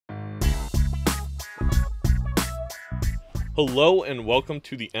Hello and welcome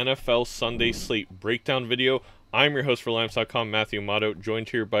to the NFL Sunday Slate Breakdown video. I'm your host for Lions.com, Matthew Amato, joined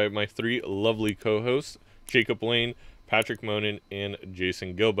here by my three lovely co-hosts, Jacob Lane, Patrick Monin, and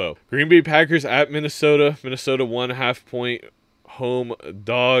Jason Gilbo. Green Bay Packers at Minnesota. Minnesota 1.5 point home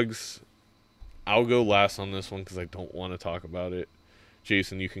dogs. I'll go last on this one because I don't want to talk about it.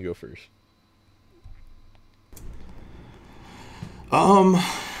 Jason, you can go first.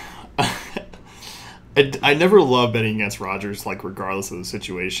 I never love betting against Rodgers, like regardless of the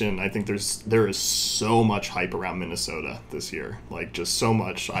situation. I think there is so much hype around Minnesota this year, like just so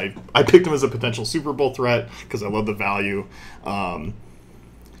much. I picked him as a potential Super Bowl threat because I love the value. I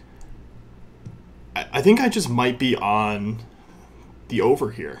think I just might be on the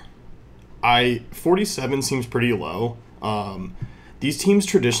over here. 47 seems pretty low. These teams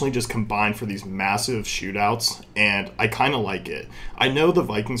traditionally just combine for these massive shootouts, and I kind of like it. I know the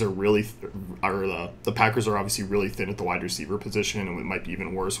Vikings are really, the Packers are obviously really thin at the wide receiver position, and it might be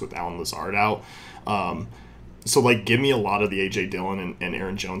even worse with Allen Lazard out. So, give me a lot of the A.J. Dillon and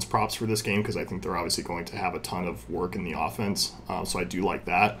Aaron Jones props for this game because I think they're obviously going to have a ton of work in the offense. So I do like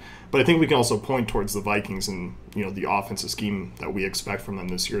that. But I think we can also point towards the Vikings and, the offensive scheme that we expect from them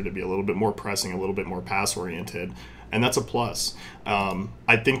this year to be a little bit more pressing, a little bit more pass-oriented. And that's a plus.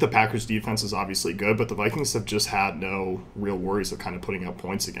 I think the Packers' defense is obviously good, but the Vikings have just had no real worries of kind of putting up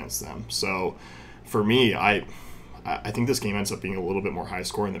points against them. So, for me, I think this game ends up being a little bit more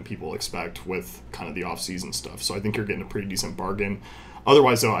high-scoring than people expect with kind of the off-season stuff. So I think you're getting a pretty decent bargain.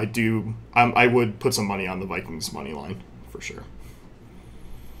 Otherwise, though, I would put some money on the Vikings' money line for sure.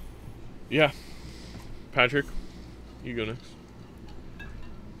 Yeah. Patrick, you go next.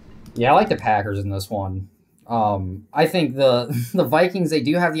 Yeah, I like the Packers in this one. I think the Vikings, they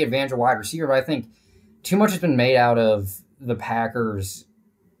do have the advantage of wide receiver, but I think too much has been made out of the Packers'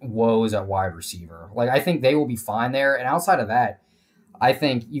 woes at wide receiver. I think they will be fine there. And outside of that, I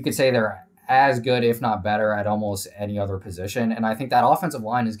think you could say they're as good, if not better, at almost any other position. And I think that offensive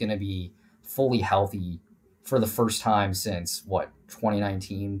line is going to be fully healthy for the first time since,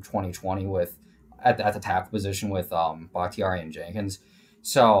 2019, 2020 at the tackle position with Bakhtiari and Jenkins.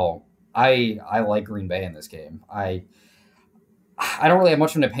 So I like Green Bay in this game. I don't really have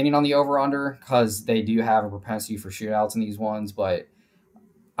much of an opinion on the over-under because they do have a propensity for shootouts in these ones, but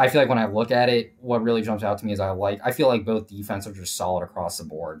I feel like when I look at it, what really jumps out to me is I feel like both defenses are just solid across the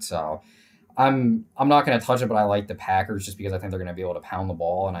board. So I'm not going to touch it, but I like the Packers just because I think they're going to be able to pound the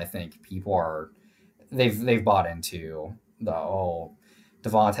ball, and I think people they've bought into the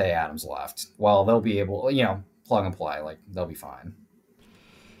Devontae Adams left. Well, they'll be able, plug and play, they'll be fine.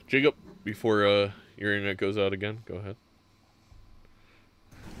 Jacob, before your internet goes out again, go ahead.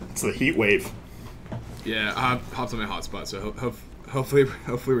 It's the heat wave. Yeah, I hopped on my hotspot, so hopefully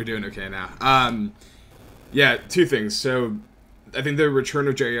we're doing okay now. Yeah, two things. So I think the return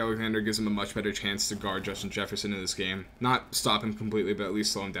of Jerry Alexander gives him a much better chance to guard Justin Jefferson in this game. Not stop him completely, but at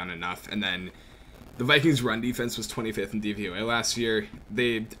least slow him down enough. And then the Vikings' run defense was 25th in DVOA last year.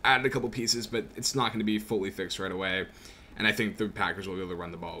 They added a couple pieces, but it's not going to be fully fixed right away. And I think the Packers will be able to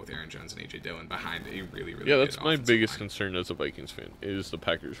run the ball with Aaron Jones and A.J. Dillon behind a really, really good that's my biggest line. concern as a Vikings fan is the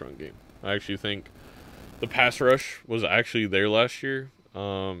Packers' run game. I actually think the pass rush was actually there last year.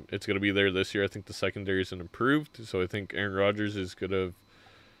 It's going to be there this year. I think the secondary isn't improved, so I think Aaron Rodgers is going to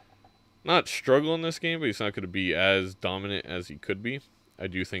not struggle in this game, but he's not going to be as dominant as he could be. I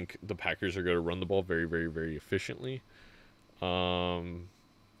do think the Packers are going to run the ball very, very, very efficiently. With all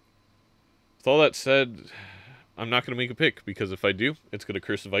that said, I'm not going to make a pick because if I do, it's going to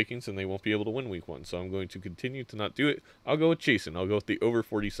curse the Vikings and they won't be able to win week 1. So I'm going to continue to not do it. I'll go with Jason. I'll go with the over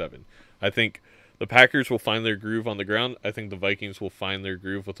 47. I think the Packers will find their groove on the ground. I think the Vikings will find their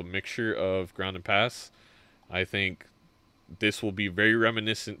groove with a mixture of ground and pass. I think this will be very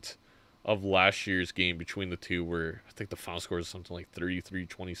reminiscent of last year's game between the two where I think the final score is something like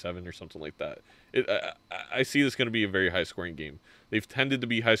 33-27 or something like that. I see this going to be a very high-scoring game. They've tended to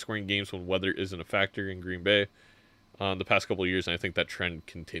be high-scoring games when weather isn't a factor in Green Bay the past couple of years, and I think that trend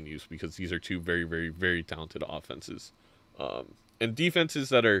continues because these are two very, very, very talented offenses. And defenses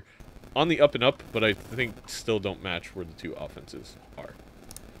that are on the up and up, but I think still don't match where the two offenses are.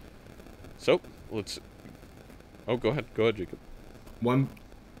 So, let's... Oh, go ahead. Go ahead, Jacob. One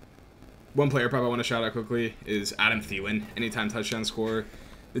player probably I want to shout out quickly is Adam Thielen, anytime touchdown scorer.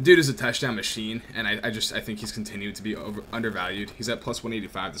 The dude is a touchdown machine, and I think he's continued to be undervalued. He's at plus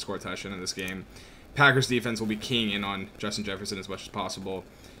 185 to score a touchdown in this game. Packers defense will be keying in on Justin Jefferson as much as possible,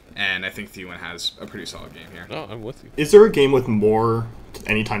 and I think Thielen has a pretty solid game here. No, I'm with you. Is there a game with more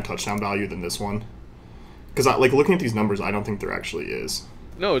anytime touchdown value than this one? Because looking at these numbers, I don't think there actually is.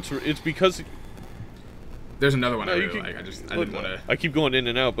 No, it's because There's another one No, I you really can- like. I didn't want to. I keep going in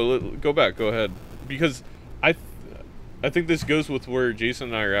and out, but go back. Go ahead. Because I think this goes with where Jason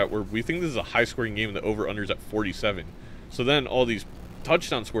and I are at, where we think this is a high-scoring game and the over-under's at 47. So then all these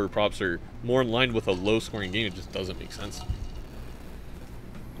touchdown score props are more in line with a low-scoring game. It just doesn't make sense.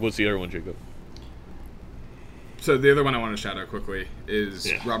 What's the other one, Jacob? So the other one I want to shout out quickly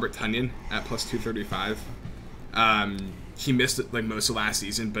is Robert Tonyan at plus 235. He missed like most of last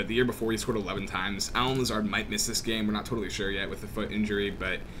season, but the year before he scored 11 times. Allen Lazard might miss this game. We're not totally sure yet with the foot injury,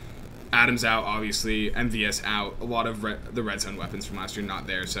 but Adams out, obviously, MVS out. A lot of the red zone weapons from last year not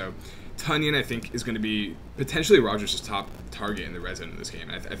there. So Tonyan, I think, is going to be potentially Rodgers' top target in the red zone in this game.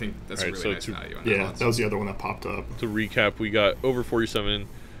 And I think that's a really nice value on that. Yeah, that was the other one that popped up. To recap, we got over 47,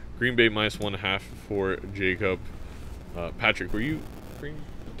 Green Bay minus 1.5 for Jacob. Patrick, were you...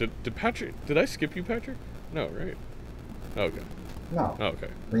 Did I skip you, Patrick? No, right? Okay. No. Oh, okay.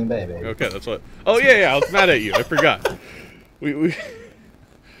 Green Bay, baby. Okay, that's what... Oh, yeah, I was mad at you. I forgot. We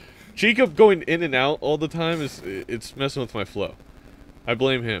Jacob going in and out all the time it's messing with my flow. I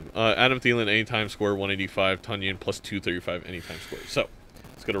blame him. Adam Thielen, anytime score, 185. Tonyan, plus 235, anytime score. So,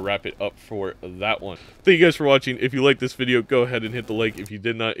 it's going to wrap it up for that one. Thank you guys for watching. If you liked this video, go ahead and hit the like. If you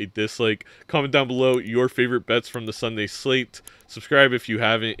did not, a dislike. Comment down below your favorite bets from the Sunday slate. Subscribe if you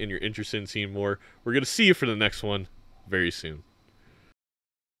haven't and you're interested in seeing more. We're going to see you for the next one very soon.